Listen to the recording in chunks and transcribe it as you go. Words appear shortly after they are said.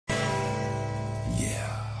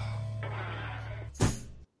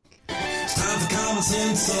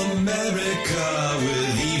Since America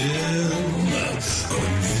with Eden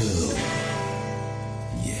O'Neill.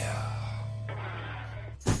 Yeah.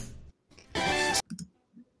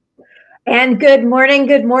 And good morning,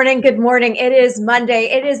 good morning, good morning. It is Monday.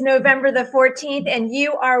 It is November the 14th, and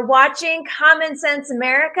you are watching Common Sense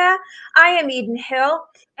America. I am Eden Hill,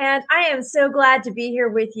 and I am so glad to be here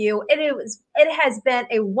with you. It has been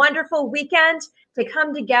a wonderful weekend to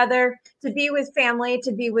come together, to be with family,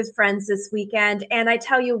 to be with friends this weekend. And I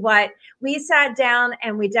tell you what, we sat down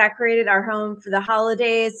and we decorated our home for the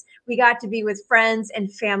holidays. We got to be with friends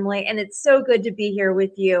and family, and it's so good to be here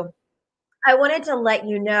with you. I wanted to let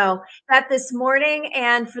you know that this morning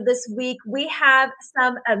and for this week, we have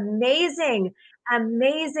some amazing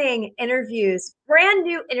interviews, brand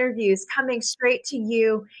new interviews coming straight to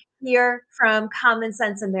you here from Common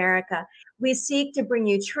Sense America. We seek to bring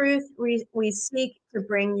you truth. We seek to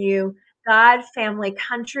bring you God, family,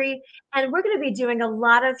 country. And we're going to be doing a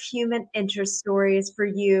lot of human interest stories for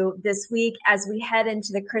you this week as we head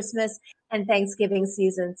into the Christmas and Thanksgiving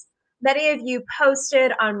seasons. Many of you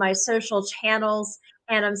posted on my social channels,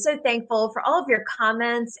 and I'm so thankful for all of your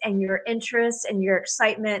comments and your interest and your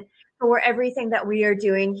excitement for everything that we are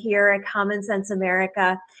doing here at Common Sense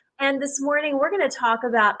America. And this morning, we're going to talk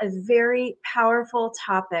about a very powerful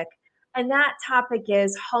topic, and that topic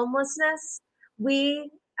is homelessness. We,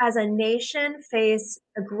 as a nation, face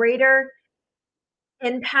a greater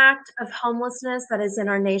impact of homelessness that is in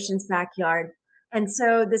our nation's backyard. And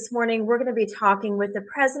so this morning, we're going to be talking with the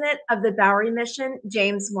president of the Bowery Mission,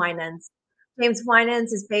 James Winans. James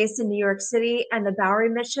Winans is based in New York City, and the Bowery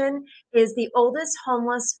Mission is the oldest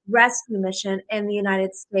homeless rescue mission in the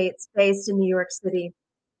United States, based in New York City.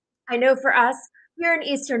 I know for us here in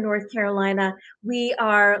Eastern North Carolina, we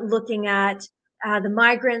are looking at the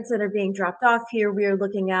migrants that are being dropped off here. We are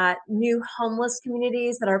looking at new homeless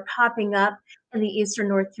communities that are popping up in the Eastern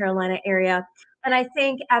North Carolina area. And I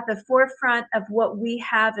think at the forefront of what we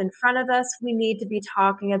have in front of us, we need to be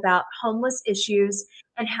talking about homeless issues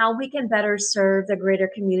and how we can better serve the greater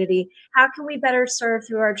community. How can we better serve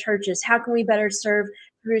through our churches? How can we better serve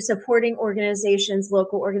through supporting organizations,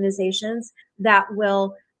 local organizations that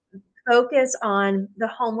will focus on the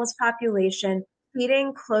homeless population,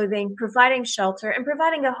 feeding, clothing, providing shelter, and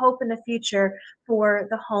providing a hope in the future for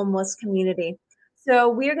the homeless community. So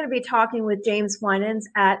we are going to be talking with James Winans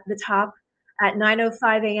at the top at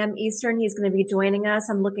 9:05 a.m. Eastern. He's going to be joining us.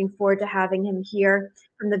 I'm looking forward to having him here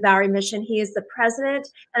from the Bowery Mission. He is the president,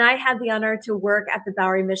 and I had the honor to work at the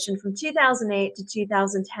Bowery Mission from 2008 to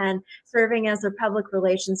 2010, serving as their public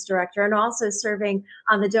relations director and also serving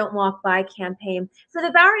on the Don't Walk By campaign. So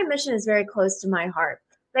the Bowery Mission is very close to my heart.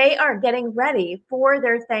 They are getting ready for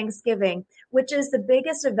their Thanksgiving, which is the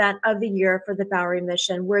biggest event of the year for the Bowery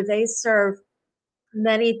Mission, where they serve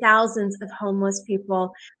many thousands of homeless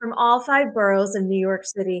people from all 5 boroughs of New York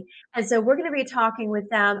City. And so we're going to be talking with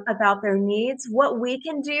them about their needs, what we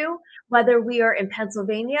can do, whether we are in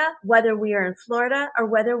Pennsylvania, whether we are in Florida, or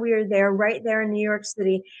whether we are there right there in New York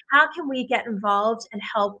City. How can we get involved and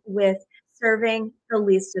help with serving the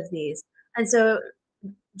least of these? And so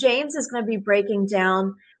James is going to be breaking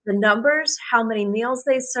down the numbers, how many meals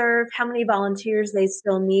they serve, how many volunteers they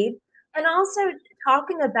still need, and also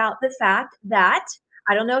talking about the fact that,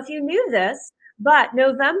 I don't know if you knew this, but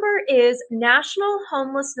November is National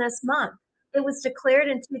Homelessness Month. It was declared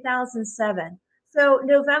in 2007. So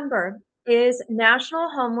November is National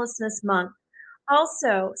Homelessness Month.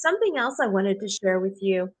 Also, something else I wanted to share with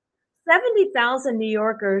you. 70,000 New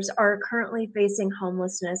Yorkers are currently facing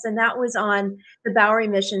homelessness, and that was on the Bowery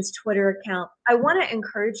Mission's Twitter account. I want to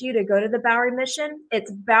encourage you to go to the Bowery Mission.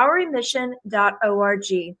 It's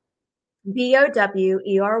bowerymission.org.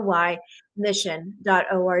 BOWERY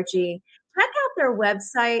mission.org. Check out their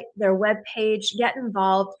website, their webpage, get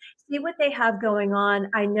involved, see what they have going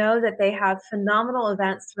on. I know that they have phenomenal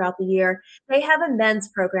events throughout the year. They have a men's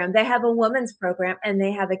program, they have a women's program, and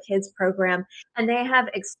they have a kids program, and they have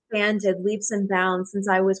expanded leaps and bounds since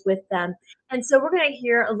I was with them. And so we're going to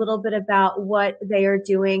hear a little bit about what they are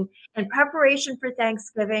doing in preparation for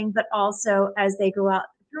Thanksgiving, but also as they go out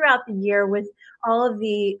throughout the year with all of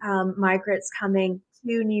the migrants coming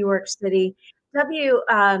to New York City.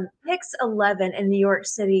 Pix 11 in New York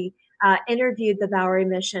City interviewed the Bowery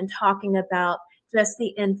Mission talking about just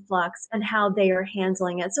the influx and how they are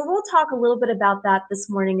handling it. So we'll talk a little bit about that this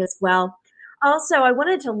morning as well. Also, I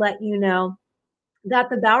wanted to let you know that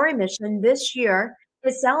the Bowery Mission this year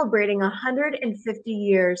is celebrating 150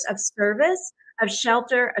 years of service, of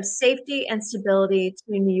shelter, of safety and stability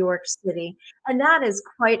to New York City. And that is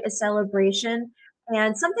quite a celebration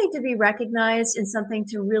and something to be recognized and something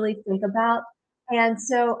to really think about. And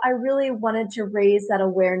so I really wanted to raise that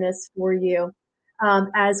awareness for you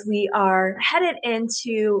as we are headed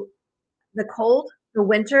into the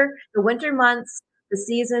winter months, the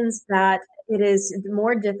seasons that it is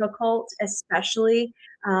more difficult, especially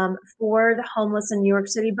for the homeless in New York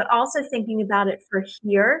City, but also thinking about it for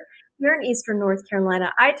here in Eastern North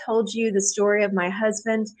Carolina. I told you the story of my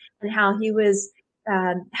husband and how he was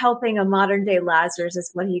helping a modern day Lazarus,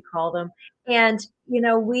 is what he called him. And,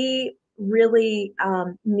 we really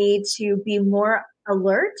need to be more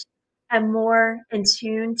alert and more in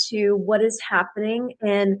tune to what is happening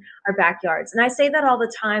in our backyards. And I say that all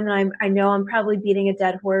the time, and I know I'm probably beating a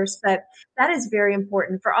dead horse, but that is very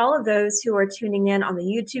important for all of those who are tuning in on the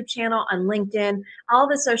YouTube channel, on LinkedIn, all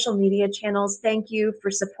the social media channels. Thank you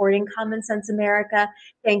for supporting Common Sense America.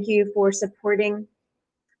 Thank you for supporting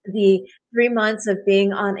the 3 months of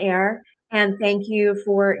being on air. And thank you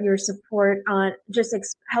for your support on just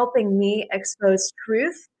helping me expose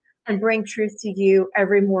truth and bring truth to you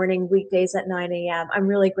every morning, weekdays at 9 a.m. I'm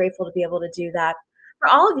really grateful to be able to do that. For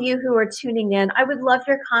all of you who are tuning in, I would love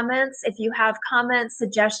your comments. If you have comments,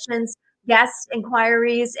 suggestions, guest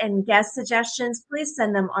inquiries, and guest suggestions, please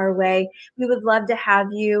send them our way. We would love to have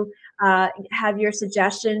you have your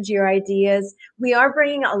suggestions, your ideas. We are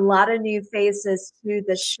bringing a lot of new faces to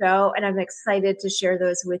the show, and I'm excited to share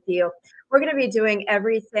those with you. We're going to be doing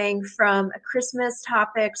everything from Christmas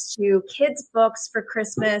topics to kids' books for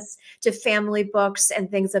Christmas to family books and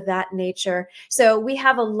things of that nature. So we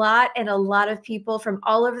have a lot of people from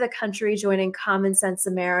all over the country joining Common Sense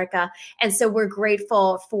America. And so we're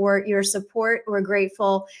grateful for your support. We're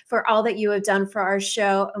grateful for all that you have done for our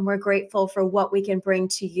show, and we're grateful for what we can bring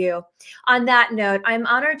to you. On that note, I'm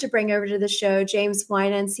honored to bring over to the show James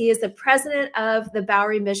Winans. He is the president of the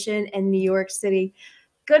Bowery Mission in New York City.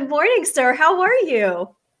 Good morning, sir. How are you?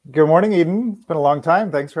 Good morning, Eden. It's been a long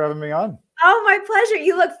time. Thanks for having me on. Oh, my pleasure.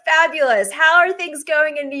 You look fabulous. How are things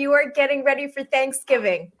going in New York, getting ready for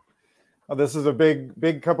Thanksgiving? Well, this is a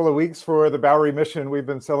big couple of weeks for the Bowery Mission. We've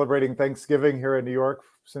been celebrating Thanksgiving here in New York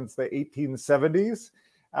since the 1870s.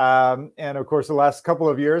 And of course, the last couple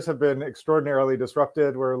of years have been extraordinarily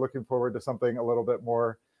disrupted. We're looking forward to something a little bit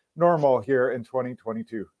more normal here in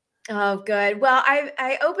 2022. Oh, good. Well,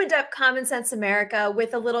 I opened up Common Sense America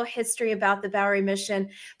with a little history about the Bowery Mission,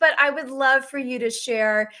 but I would love for you to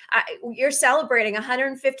share, you're celebrating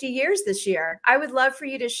 150 years this year. I would love for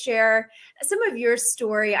you to share some of your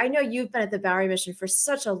story. I know you've been at the Bowery Mission for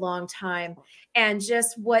such a long time, and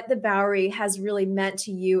just what the Bowery has really meant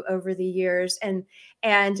to you over the years, and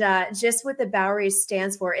just what the Bowery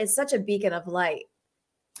stands for. It's such a beacon of light.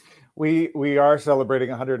 We are celebrating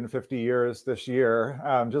 150 years this year.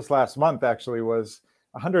 Just last month, actually, was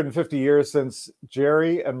 150 years since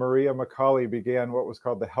Jerry and Maria McCauley began what was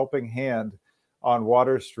called the Helping Hand on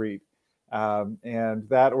Water Street. And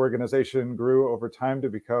that organization grew over time to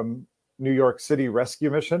become New York City Rescue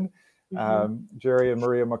Mission. Mm-hmm. Jerry and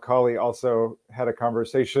Maria McCauley also had a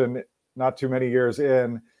conversation not too many years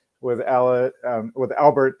in with Albert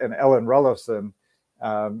and Ellen Rulloson.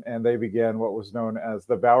 And they began what was known as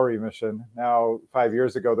the Bowery Mission. Now, 5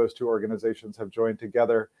 years ago, those two organizations have joined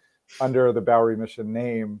together under the Bowery Mission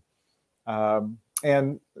name.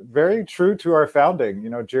 And very true to our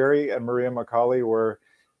founding, Jerry and Maria McCauley were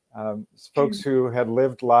folks who had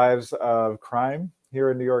lived lives of crime here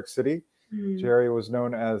in New York City. Mm. Jerry was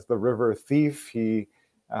known as the river thief. He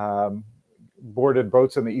boarded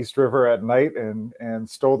boats in the East River at night and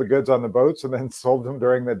stole the goods on the boats and then sold them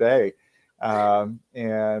during the day.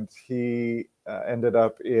 And he ended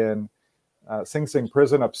up in Sing Sing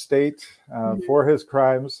prison upstate for his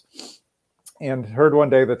crimes, and heard one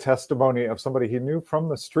day the testimony of somebody he knew from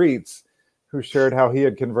the streets who shared how he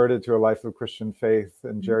had converted to a life of Christian faith.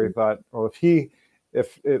 And Jerry thought, well,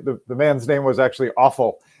 if the man's name was actually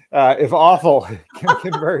Awful, if Awful can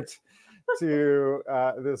convert to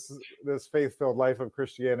this faith-filled life of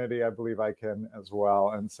Christianity, I believe I can as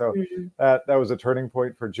well. And so that was a turning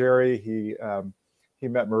point for Jerry. He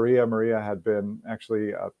met Maria. Maria had been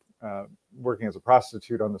actually working as a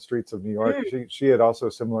prostitute on the streets of New York. She had also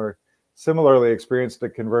similarly experienced a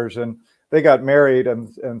conversion. They got married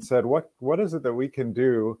and said, what is it that we can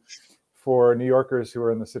do for New Yorkers who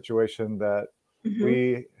are in the situation that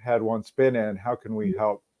we had once been in? How can we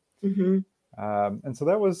help? And so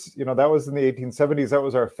that was in the 1870s. That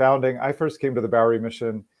was our founding. I first came to the Bowery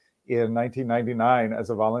Mission in 1999 as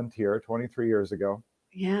a volunteer, 23 years ago.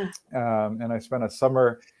 Yeah. And I spent a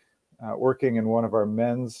summer working in one of our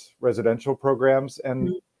men's residential programs.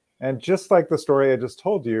 And just like the story I just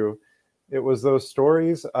told you, it was those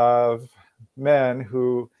stories of men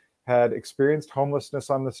who had experienced homelessness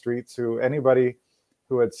on the streets, who anybody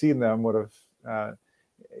who had seen them would have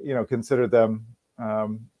considered them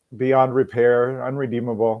beyond repair,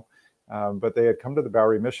 unredeemable. But they had come to the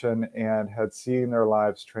Bowery Mission and had seen their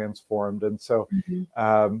lives transformed. And so,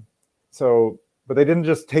 but they didn't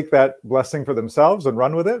just take that blessing for themselves and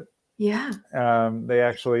run with it. Yeah. They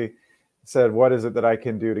actually said, what is it that I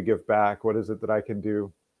can do to give back? What is it that I can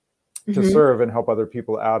do to serve and help other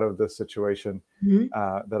people out of this situation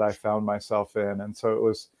that I found myself in? And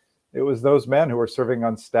so it was those men who were serving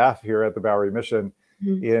on staff here at the Bowery Mission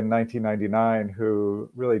in 1999 who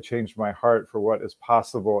really changed my heart for what is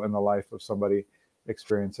possible in the life of somebody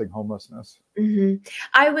experiencing homelessness.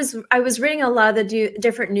 I was reading a lot of the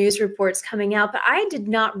different news reports coming out, but I did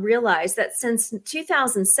not realize that since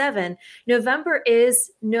 2007, November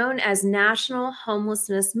is known as National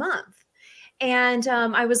Homelessness Month. And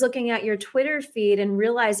I was looking at your Twitter feed and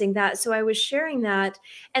realizing that, so I was sharing that.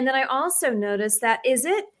 And then I also noticed that,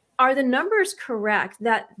 are the numbers correct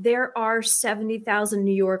that there are 70,000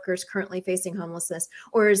 New Yorkers currently facing homelessness,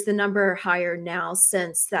 or is the number higher now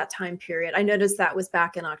since that time period? I noticed that was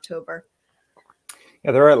back in October.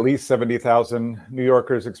 Yeah, there are at least 70,000 New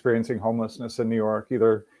Yorkers experiencing homelessness in New York,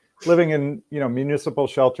 either living in municipal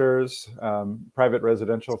shelters, private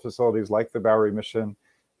residential facilities like the Bowery Mission,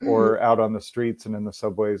 or out on the streets and in the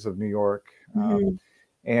subways of New York.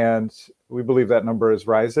 And we believe that number is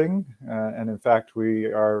rising. And in fact, we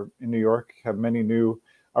are in New York, have many new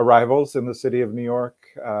arrivals in the city of New York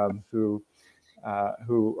who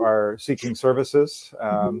are seeking services,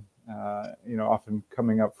 often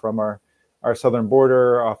coming up from our southern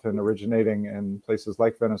border, often originating in places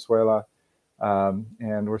like Venezuela.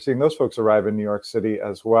 And we're seeing those folks arrive in New York City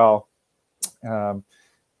as well,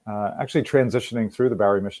 actually transitioning through the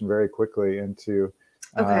Bowery Mission very quickly into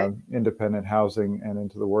independent housing and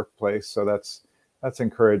into the workplace. So that's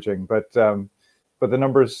encouraging. But the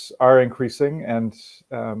numbers are increasing, and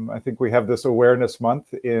I think we have this awareness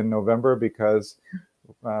month in November because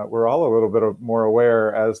we're all a little bit more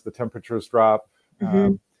aware as the temperatures drop,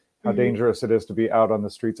 how dangerous it is to be out on the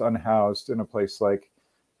streets unhoused in a place like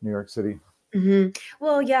New York City.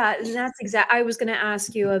 Well, yeah, that's exactly. I was going to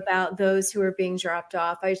ask you about those who are being dropped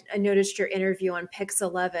off. I noticed your interview on Pix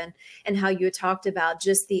 11 and how you talked about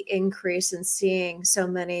just the increase in seeing so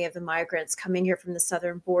many of the migrants coming here from the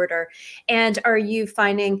southern border. And are you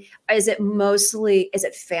finding, is it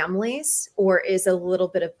families, or is it a little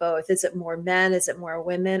bit of both? Is it more men? Is it more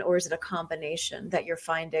women? Or is it a combination that you're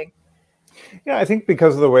finding? Yeah, I think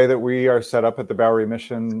because of the way that we are set up at the Bowery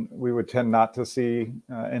Mission, we would tend not to see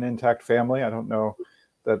an intact family. I don't know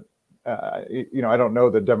that, I don't know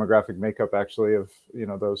the demographic makeup actually of,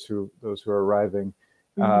 those who are arriving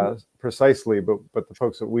precisely, but the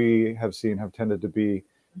folks that we have seen have tended to be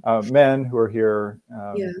men who are here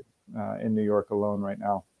in New York alone right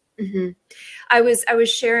now. I was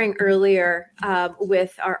sharing earlier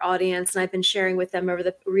with our audience, and I've been sharing with them over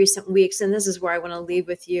the recent weeks, and this is where I want to leave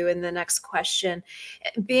with you in the next question.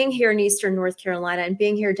 Being here in Eastern North Carolina and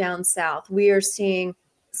being here down south, we are seeing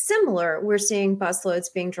similar. We're seeing busloads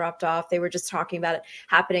being dropped off. They were just talking about it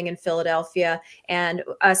happening in Philadelphia, and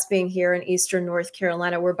us being here in Eastern North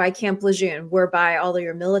Carolina, we're by Camp Lejeune, we're by all of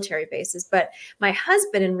your military bases. But my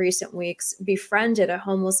husband in recent weeks befriended a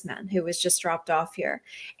homeless man who was just dropped off here.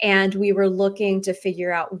 And we were looking to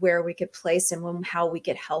figure out where we could place him and how we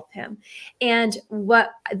could help him. And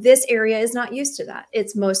what this area is not used to that.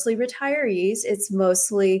 It's mostly retirees. It's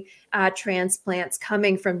mostly transplants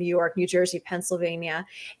coming from New York, New Jersey, Pennsylvania.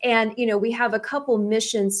 And, we have a couple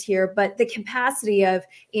missions here, but the capacity of,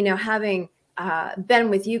 having been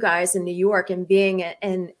with you guys in New York and being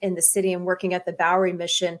in the city and working at the Bowery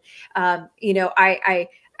Mission,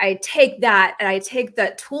 I take that and I take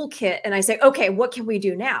that toolkit and I say, okay, what can we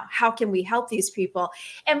do now? How can we help these people?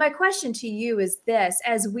 And my question to you is this: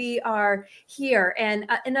 as we are here and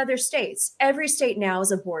in other states, every state now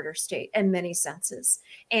is a border state in many senses.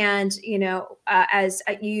 And, as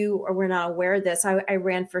you were not aware of this, I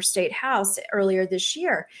ran for state house earlier this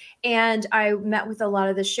year, and I met with a lot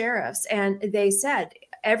of the sheriffs, and they said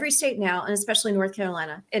every state now, and especially North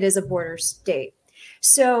Carolina, it is a border state.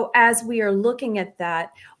 So as we are looking at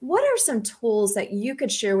that, what are some tools that you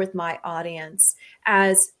could share with my audience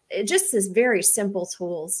as just as very simple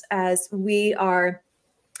tools as we are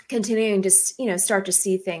continuing to, start to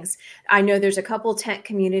see things? I know there's a couple tent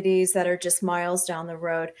communities that are just miles down the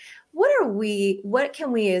road. What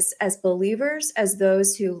can we as believers, as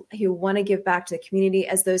those who want to give back to the community,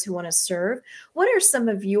 as those who want to serve, what are some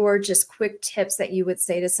of your just quick tips that you would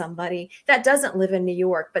say to somebody that doesn't live in New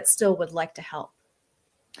York, but still would like to help?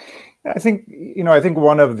 I think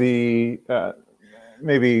one of the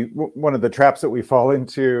maybe one of the traps that we fall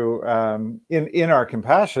into in our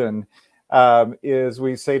compassion is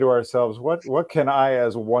we say to ourselves, what can I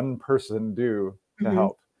as one person do to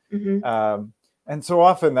help? And so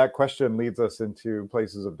often that question leads us into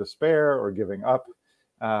places of despair or giving up,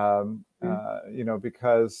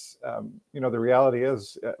 because, the reality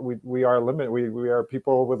is we are we are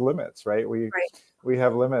people with limits, right? We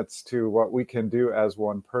have limits to what we can do as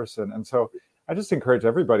one person. And so I just encourage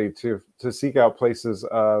everybody to seek out places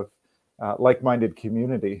of like-minded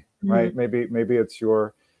community, right? Maybe it's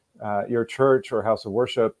your church or house of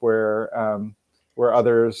worship where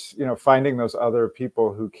others, finding those other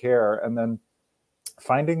people who care, and then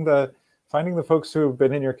finding the folks who have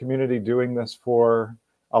been in your community doing this for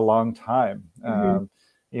a long time. And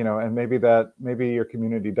maybe your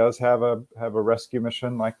community does have a rescue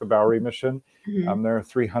mission like the Bowery Mission. There are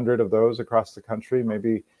 300 of those across the country.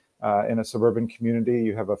 Maybe in a suburban community,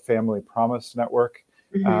 you have a family promise network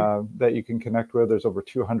that you can connect with. There's over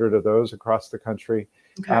 200 of those across the country.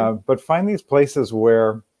 But find these places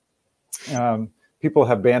where people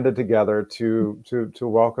have banded together to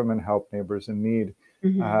welcome and help neighbors in need.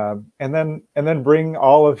 And then bring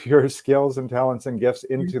all of your skills and talents and gifts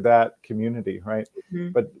into that community, right?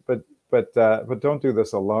 But don't do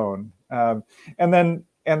this alone. And then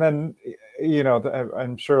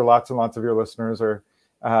I'm sure lots and lots of your listeners are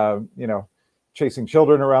chasing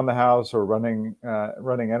children around the house or running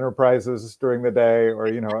enterprises during the day, or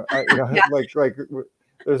like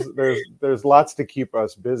there's lots to keep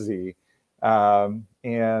us busy,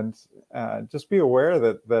 and just be aware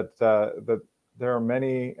that there are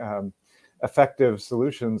many effective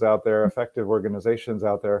solutions out there, effective organizations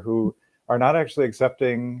out there who are not actually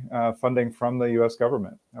accepting funding from the U.S.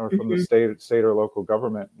 government or from the state or local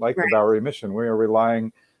government, like the Bowery Mission. We are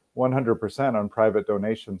relying 100% on private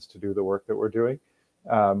donations to do the work that we're doing.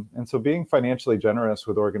 And so being financially generous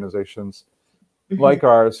with organizations like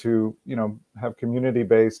ours who, have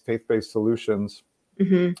community-based, faith-based solutions,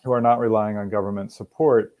 who are not relying on government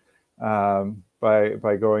support,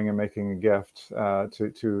 by going and making a gift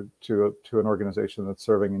to an organization that's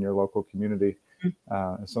serving in your local community,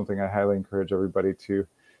 is something I highly encourage everybody to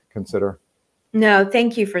consider. No,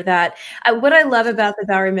 thank you for that. What I love about the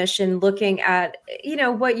Bowery Mission, looking at,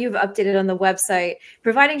 what you've updated on the website,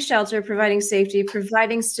 providing shelter, providing safety,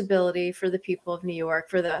 providing stability for the people of New York,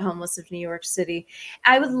 for the homeless of New York City.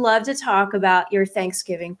 I would love to talk about your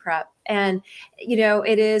Thanksgiving prep. And,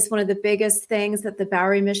 it is one of the biggest things that the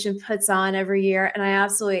Bowery Mission puts on every year. And I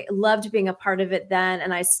absolutely loved being a part of it then.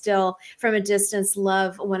 And I still, from a distance,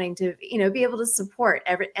 love wanting to, be able to support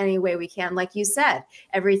any way we can. Like you said,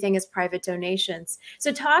 everything is private donations.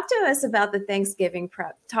 So talk to us about the Thanksgiving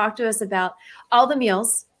prep. Talk to us about all the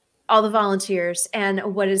meals, all the volunteers, and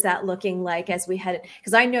what is that looking like as we head,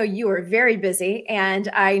 because I know you are very busy, and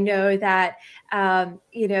I know that,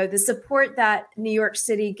 the support that New York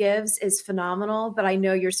City gives is phenomenal, but I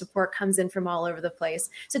know your support comes in from all over the place.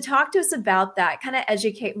 So talk to us about that, kind of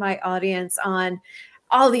educate my audience on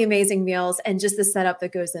all the amazing meals and just the setup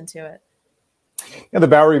that goes into it. Yeah, the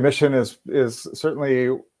Bowery Mission is certainly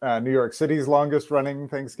New York City's longest running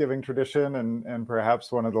Thanksgiving tradition, and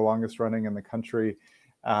perhaps one of the longest running in the country.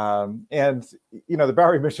 And the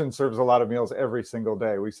Bowery Mission serves a lot of meals every single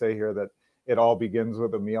day. We say here that it all begins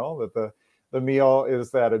with a meal, that the meal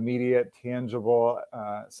is that immediate, tangible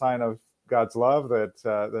sign of God's love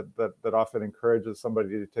that often encourages somebody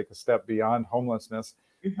to take a step beyond homelessness.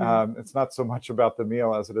 It's not so much about the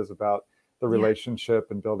meal as it is about the relationship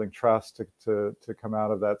and building trust to come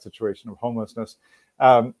out of that situation of homelessness.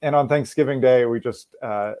 And on Thanksgiving Day, we just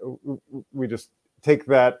take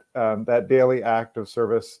that daily act of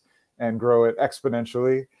service and grow it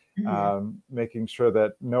exponentially, making sure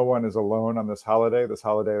that no one is alone on this holiday,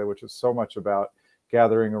 which is so much about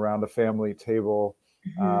gathering around a family table.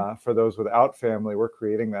 For those without family, we're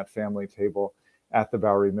creating that family table at the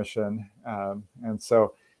Bowery Mission. And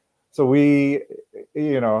so we,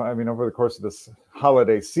 over the course of this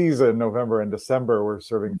holiday season, November and December, we're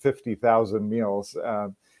serving 50,000 meals.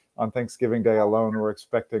 On Thanksgiving Day alone, we're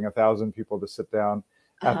expecting 1,000 people to sit down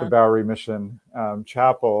at the Bowery Mission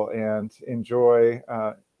Chapel and enjoy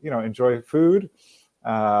food,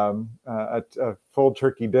 a full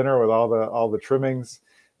turkey dinner with all the trimmings,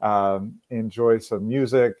 enjoy some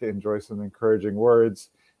music, enjoy some encouraging words,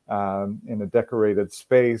 in a decorated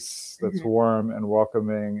space that's warm and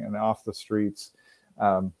welcoming and off the streets.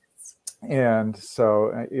 And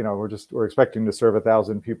so, we're expecting to serve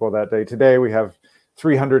 1,000 people that day. Today, we have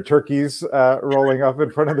 300 turkeys rolling up in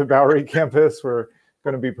front of the Bowery campus. We're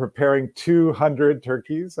going to be preparing 200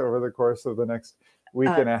 turkeys over the course of the next week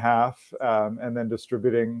and a half, and then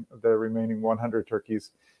distributing the remaining 100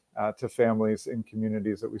 turkeys to families in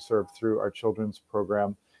communities that we serve through our children's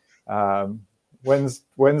program.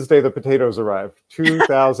 Wednesday, the potatoes arrived.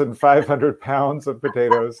 2,500 pounds of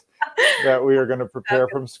potatoes that we are going to prepare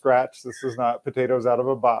from scratch. This is not potatoes out of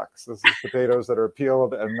a box. This is potatoes that are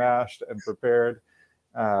peeled and mashed and prepared.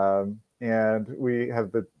 And we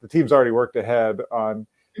have the team's already worked ahead on,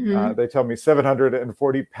 they tell me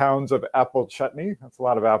 740 pounds of apple chutney. That's a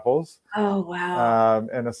lot of apples. Oh, wow.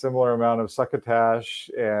 And a similar amount of succotash.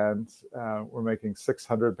 And we're making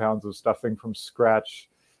 600 pounds of stuffing from scratch,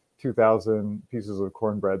 2,000 pieces of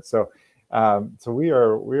cornbread. So we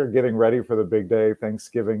are getting ready for the big day,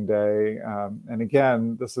 Thanksgiving Day. And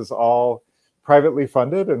again, this is all privately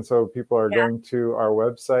funded. And so people are going to our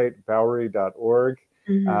website, bowery.org,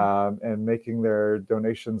 and making their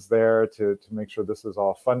donations there to make sure this is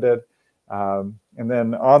all funded. And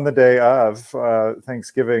then on the day of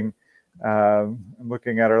Thanksgiving, I'm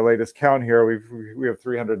looking at our latest count here. We have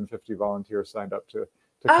 350 volunteers signed up to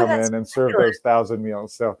come in and serve those 1,000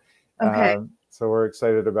 meals. So, so we're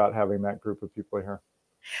excited about having that group of people here.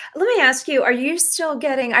 Let me ask you, are you still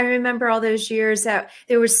getting, I remember all those years that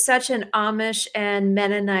there was such an Amish and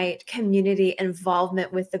Mennonite community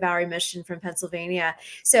involvement with the Bowery Mission from Pennsylvania.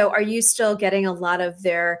 So are you still getting a lot of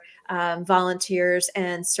their volunteers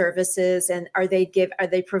and services? And are they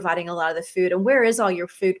providing a lot of the food? And where is all your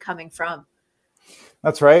food coming from?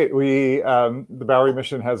 That's right. The Bowery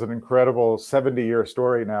Mission has an incredible 70-year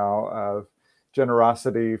story now of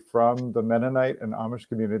generosity from the Mennonite and Amish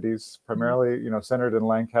communities, primarily, centered in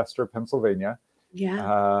Lancaster, Pennsylvania.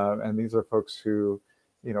 And these are folks who,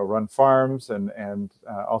 run farms and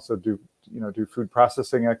also do food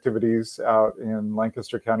processing activities out in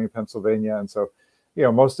Lancaster County, Pennsylvania. And so,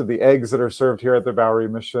 most of the eggs that are served here at the Bowery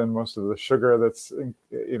Mission, most of the sugar that's,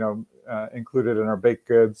 included in our baked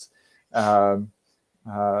goods, much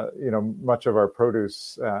of our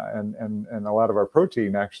produce and a lot of our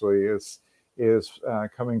protein actually is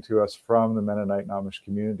coming to us from the Mennonite and Amish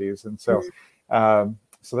communities. And so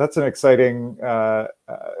so that's an exciting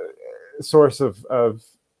source of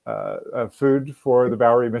food for the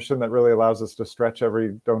Bowery Mission that really allows us to stretch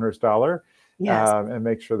every donor's dollar and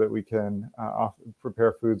make sure that we can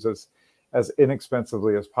prepare foods as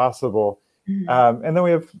inexpensively as possible. And then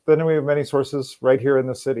we have many sources right here in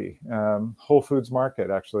the city. Whole Foods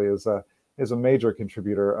Market actually is a major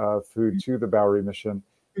contributor of food to the Bowery Mission.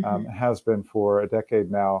 Has been for a decade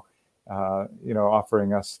now,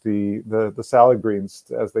 offering us the salad greens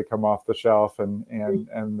as they come off the shelf and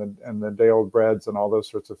the day old breads and all those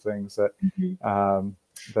sorts of things that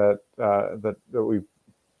we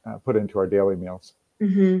put into our daily meals.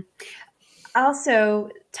 Also,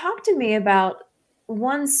 talk to me about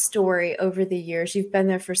one story over the years. You've been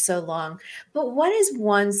there for so long, but what is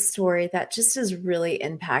one story that just has really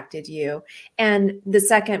impacted you? And the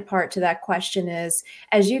second part to that question is,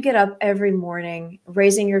 as you get up every morning,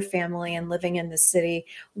 raising your family and living in the city,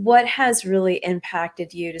 what has really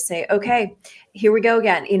impacted you to say, okay, here we go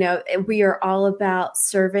again. We are all about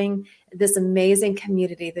serving this amazing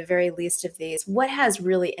community, the very least of these. What has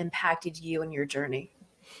really impacted you in your journey?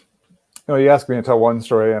 You asked me to tell one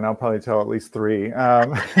story, and I'll probably tell at least three.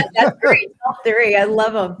 That's great. Tell three. I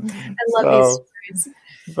love them. I love these stories.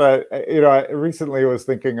 But I recently was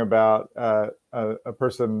thinking about a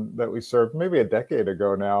person that we served maybe a decade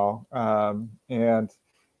ago now, and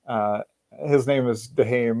his name is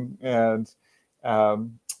Dahame, and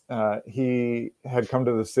he had come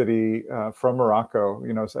to the city from Morocco.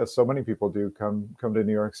 As so many people do, come to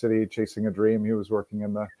New York City chasing a dream. He was working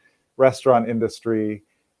in the restaurant industry.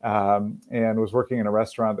 And was working in a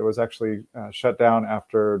restaurant that was actually shut down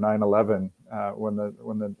after 9/11, when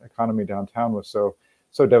the economy downtown was so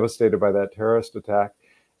devastated by that terrorist attack.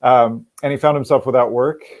 And he found himself without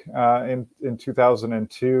work in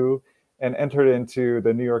 2002 and entered into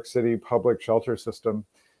the New York City public shelter system.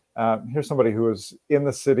 Here's somebody who was in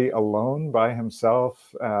the city alone by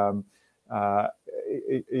himself.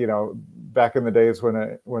 Back in the days when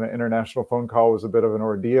an international phone call was a bit of an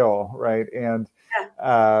ordeal, right? And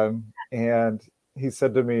he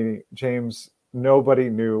said to me, James, nobody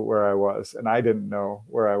knew where I was, and I didn't know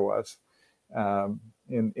where I was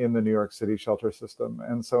in the New York City shelter system.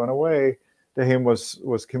 And so in a way, Dahame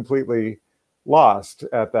was completely lost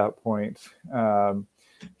at that point. One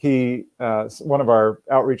of our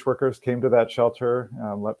outreach workers came to that shelter,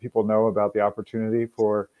 let people know about the opportunity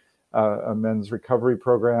for a men's recovery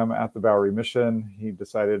program at the Bowery Mission. He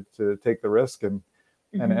decided to take the risk and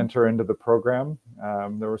enter into the program.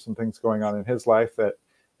 There were some things going on in his life that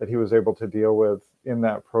he was able to deal with in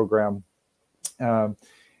that program.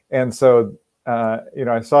 And so, I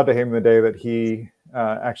saw Dahame the day that he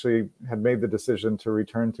actually had made the decision to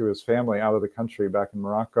return to his family out of the country back in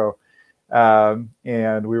Morocco.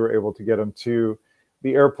 And we were able to get him to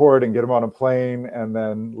the airport and get him on a plane. And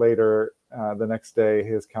then later the next day,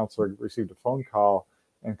 his counselor received a phone call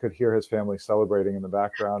and could hear his family celebrating in the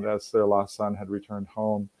background as their lost son had returned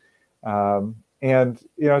home. And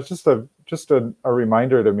it's just a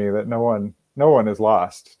reminder to me that no one is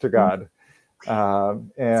lost to God.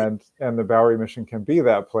 And the Bowery Mission can be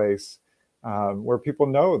that place where people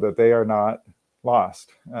know that they are not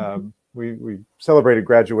lost. We celebrated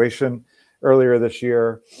graduation earlier this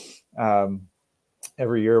year.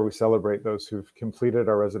 Every year we celebrate those who've completed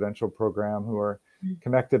our residential program, who are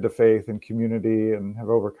connected to faith and community and have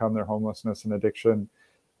overcome their homelessness and addiction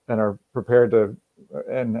and are prepared to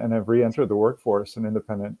and have re-entered the workforce and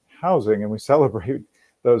independent housing. And we celebrate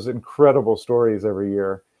those incredible stories every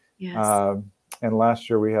year. Yes. And last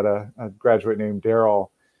year we had a graduate named Daryl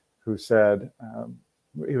who said,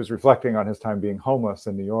 he was reflecting on his time being homeless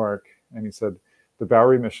in New York. And he said, the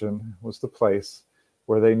Bowery Mission was the place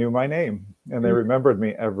where they knew my name and they remembered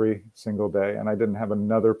me every single day. And I didn't have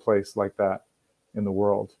another place like that in the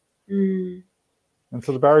world. And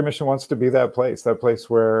so the Bowery Mission wants to be that place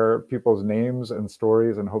where people's names and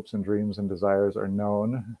stories and hopes and dreams and desires are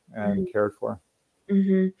known and cared for.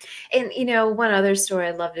 And one other story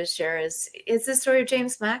I'd love to share is the story of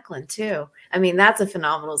James Macklin too. I mean, that's a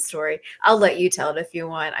phenomenal story. I'll let you tell it if you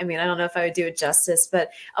want. I mean, I don't know if I would do it justice,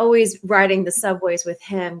 but always riding the subways with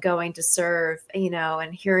him, going to serve,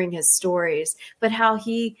 and hearing his stories, but how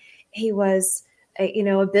he was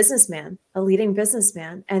a businessman, a leading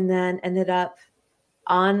businessman, and then ended up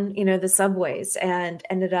on the subways and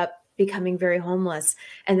ended up becoming very homeless,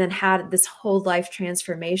 and then had this whole life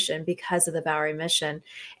transformation because of the Bowery Mission.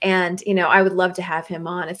 And I would love to have him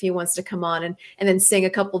on if he wants to come on and then sing a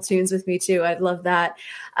couple tunes with me too. I'd love that.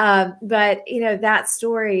 But that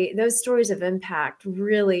story, those stories of impact,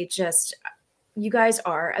 really just, you guys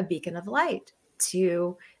are a beacon of light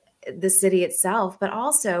to the city itself, but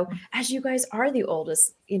also as you guys are the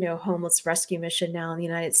oldest, homeless rescue mission now in the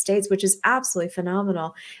United States, which is absolutely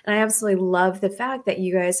phenomenal. And I absolutely love the fact that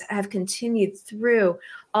you guys have continued through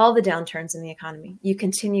all the downturns in the economy.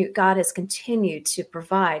 God has continued to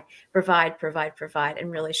provide,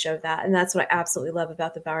 and really show that. And that's what I absolutely love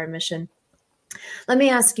about the Bowery Mission. Let me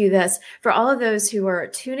ask you this. For all of those who are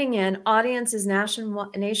tuning in, audiences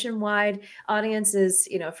nationwide, audiences,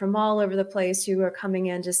 from all over the place who are coming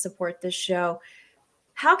in to support this show,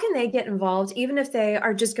 how can they get involved, even if they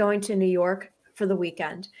are just going to New York for the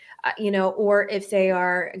weekend, or if they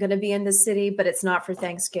are going to be in the city, but it's not for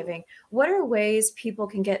Thanksgiving? What are ways people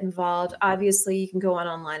can get involved? Obviously, you can go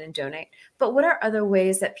online and donate, but what are other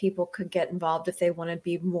ways that people could get involved if they want to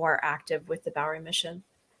be more active with the Bowery Mission?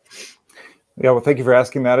 Yeah, well, thank you for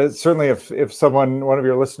asking that. It's certainly if one of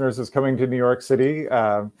your listeners is coming to New York City,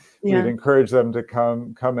 we'd encourage them to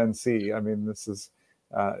come and see. I mean, this is,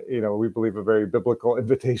 we believe a very biblical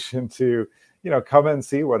invitation to, come and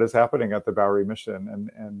see what is happening at the Bowery Mission,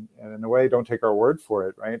 and in a way, don't take our word for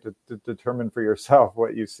it, right? To determine for yourself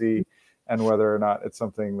what you see and whether or not it's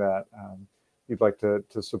something that you'd like to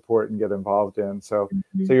support and get involved in. So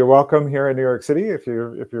you're welcome here in New York City if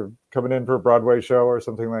you're coming in for a Broadway show or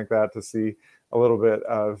something like that to see a little bit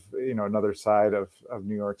of another side of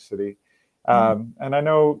New York City. And I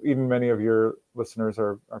know even many of your listeners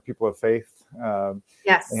are people of faith.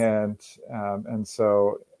 Yes. And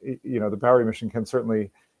so the Bowery Mission can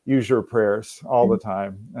certainly use your prayers all the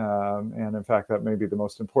time. And in fact, that may be the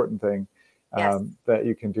most important thing that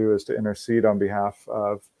you can do, is to intercede on behalf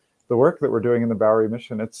of the work that we're doing in the Bowery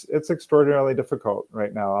Mission. It's extraordinarily difficult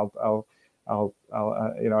right now. I'll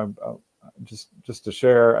just to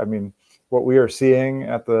share. I mean, what we are seeing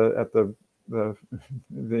at the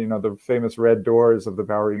famous red doors of the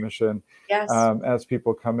Bowery Mission, as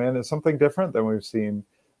people come in, is something different than we've seen,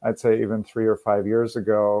 I'd say, even 3 or 5 years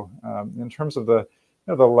ago, in terms of the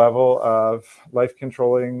level of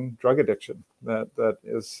life-controlling drug addiction that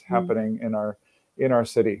is happening in our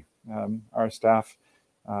city. Our staff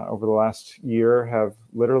over the last year have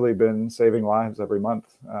literally been saving lives every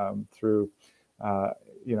month through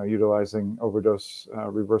utilizing overdose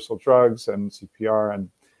reversal drugs and CPR,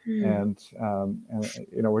 and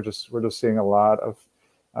we're just seeing a lot of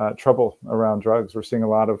trouble around drugs. We're seeing a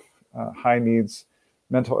lot of high needs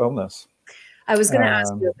mental illness. I was going to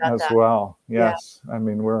ask you about as that. well. Yes, I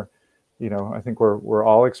mean, I think we're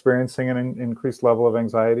all experiencing an increased level of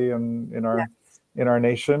anxiety in our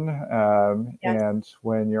nation, and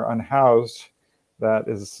when you're unhoused, that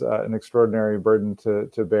is an extraordinary burden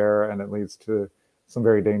to bear, and it leads to some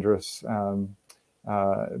very dangerous for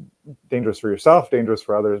yourself, dangerous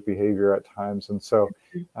for others behavior at times. And so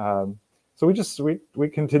we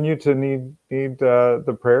continue to need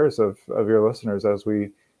the prayers of your listeners as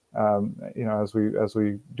we as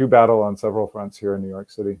we do battle on several fronts here in New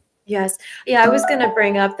York City. Yes. Yeah, I was going to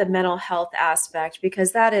bring up the mental health aspect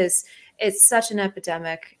because it's such an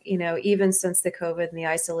epidemic, even since the COVID and the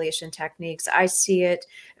isolation techniques. I see it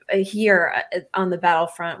here on the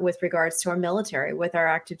battlefront with regards to our military, with our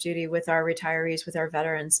active duty, with our retirees, with our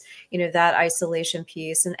veterans, that isolation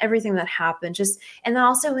piece and everything that happened and then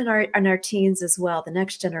also in our teens as well, the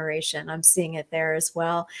next generation, I'm seeing it there as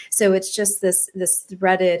well. So it's just this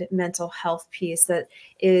threaded mental health piece that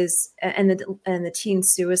is, and the teen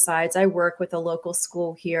suicides. I work with a local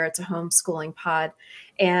school here. It's a homeschooling pod.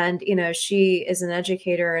 And, she is an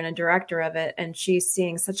educator and a director of it, and she's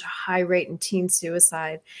seeing such a high rate in teen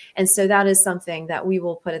suicide. And so that is something that we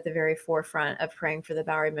will put at the very forefront of praying for the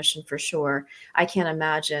Bowery Mission for sure. I can't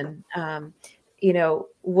imagine,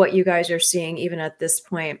 what you guys are seeing even at this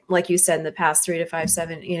point, like you said, in the past 3 to 5,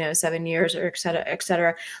 7 years, or et cetera, et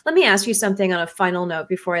cetera. Let me ask you something on a final note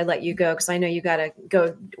before I let you go, because I know you got to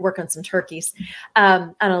go work on some turkeys.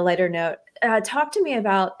 On a lighter note, talk to me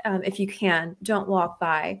about, if you can, Don't Walk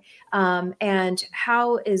By, and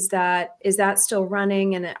how is that still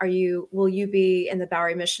running? And will you be in the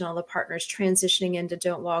Bowery Mission, all the partners transitioning into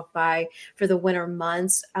Don't Walk By for the winter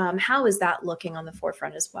months? How is that looking on the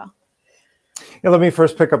forefront as well? Yeah, let me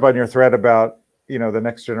first pick up on your thread about the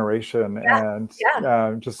next generation, and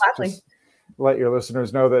just let your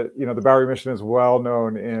listeners know that the Bowery Mission is well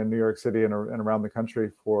known in New York City and around the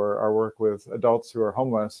country for our work with adults who are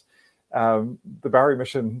homeless. The Bowery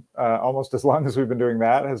Mission, almost as long as we've been doing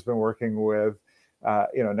that, has been working with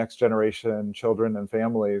next generation children and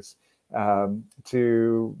families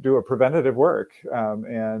to do a preventative work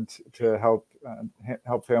and to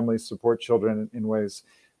help families support children in ways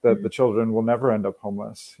that the children will never end up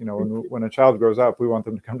homeless. When a child grows up, we want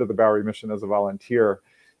them to come to the Bowery Mission as a volunteer,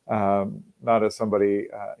 not as somebody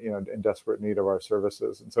in desperate need of our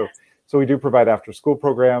services. And so we do provide after school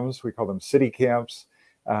programs. We call them city camps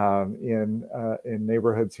in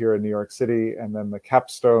neighborhoods here in New York City. And then the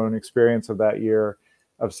capstone experience of that year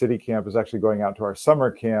of city camp is actually going out to our summer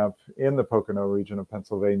camp in the Pocono region of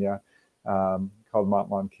Pennsylvania, called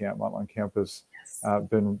Montlawn Camp. Montlawn Camp has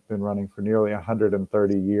been running for nearly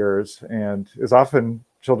 130 years and is often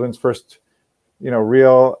children's first,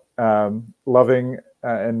 real loving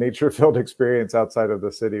and nature-filled experience outside of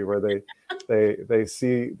the city, where they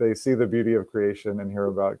see the beauty of creation and hear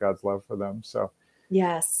about God's love for them. So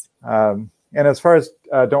yes. And as far as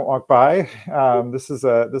Don't Walk By, this is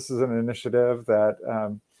an initiative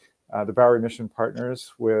that the Bowery Mission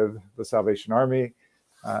partners with the Salvation Army,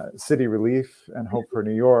 City Relief, and Hope for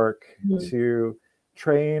New York to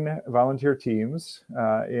train volunteer teams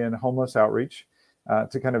in homeless outreach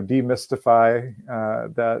to kind of demystify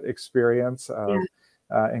that experience of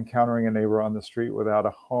encountering a neighbor on the street without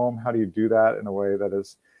a home. How do you do that in a way that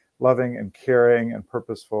is loving and caring and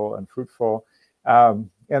purposeful and fruitful? And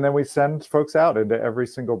then we send folks out into every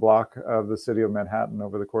single block of the city of Manhattan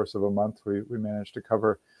over the course of a month. We managed to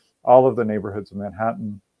cover all of the neighborhoods of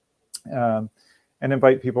Manhattan, and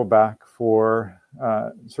invite people back for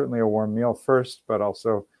certainly a warm meal first, but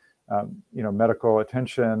also medical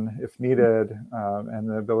attention if needed, and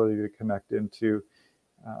the ability to connect into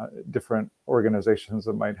different organizations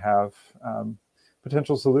that might have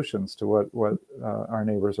potential solutions to what our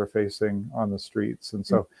neighbors are facing on the streets. And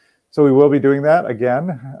so we will be doing that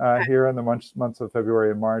again here in the months of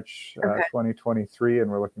February and March 2023,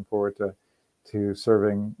 and we're looking forward to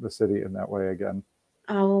serving the city in that way again.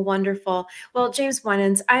 Oh, wonderful. Well, James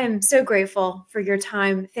Winans, I am so grateful for your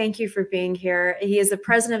time. Thank you for being here. He is the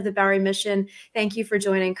president of the Bowery Mission. Thank you for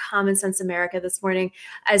joining Common Sense America this morning.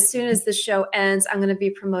 As soon as the show ends, I'm going to be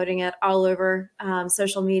promoting it all over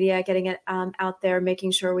social media, getting it out there,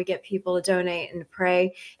 making sure we get people to donate and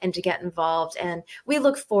pray and to get involved. And we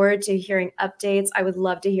look forward to hearing updates. I would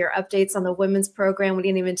love to hear updates on the women's program. We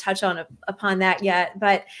didn't even touch upon that yet,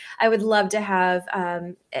 but I would love to have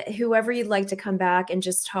whoever you'd like to come back and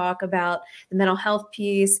just talk about the mental health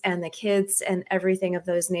piece and the kids and everything of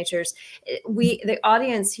those natures. The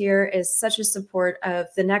audience here is such a support of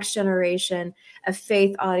the next generation, a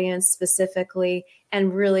faith audience specifically,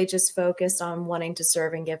 and really just focused on wanting to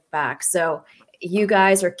serve and give back. So you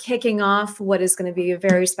guys are kicking off what is going to be a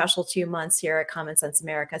very special 2 months here at Common Sense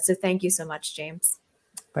America. So thank you so much, James.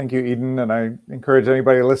 Thank you, Eden. And I encourage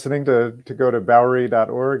anybody listening to go to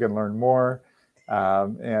Bowery.org and learn more.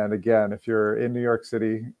 And again, if you're in New York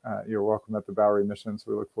City, you're welcome at the Bowery Mission.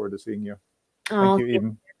 So we look forward to seeing you. Thank you,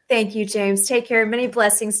 Eden. Thank you, James. Take care. Many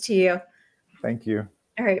blessings to you. Thank you.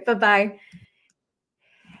 All right. Bye-bye.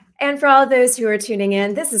 And for all those who are tuning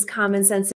in, this is Common Sense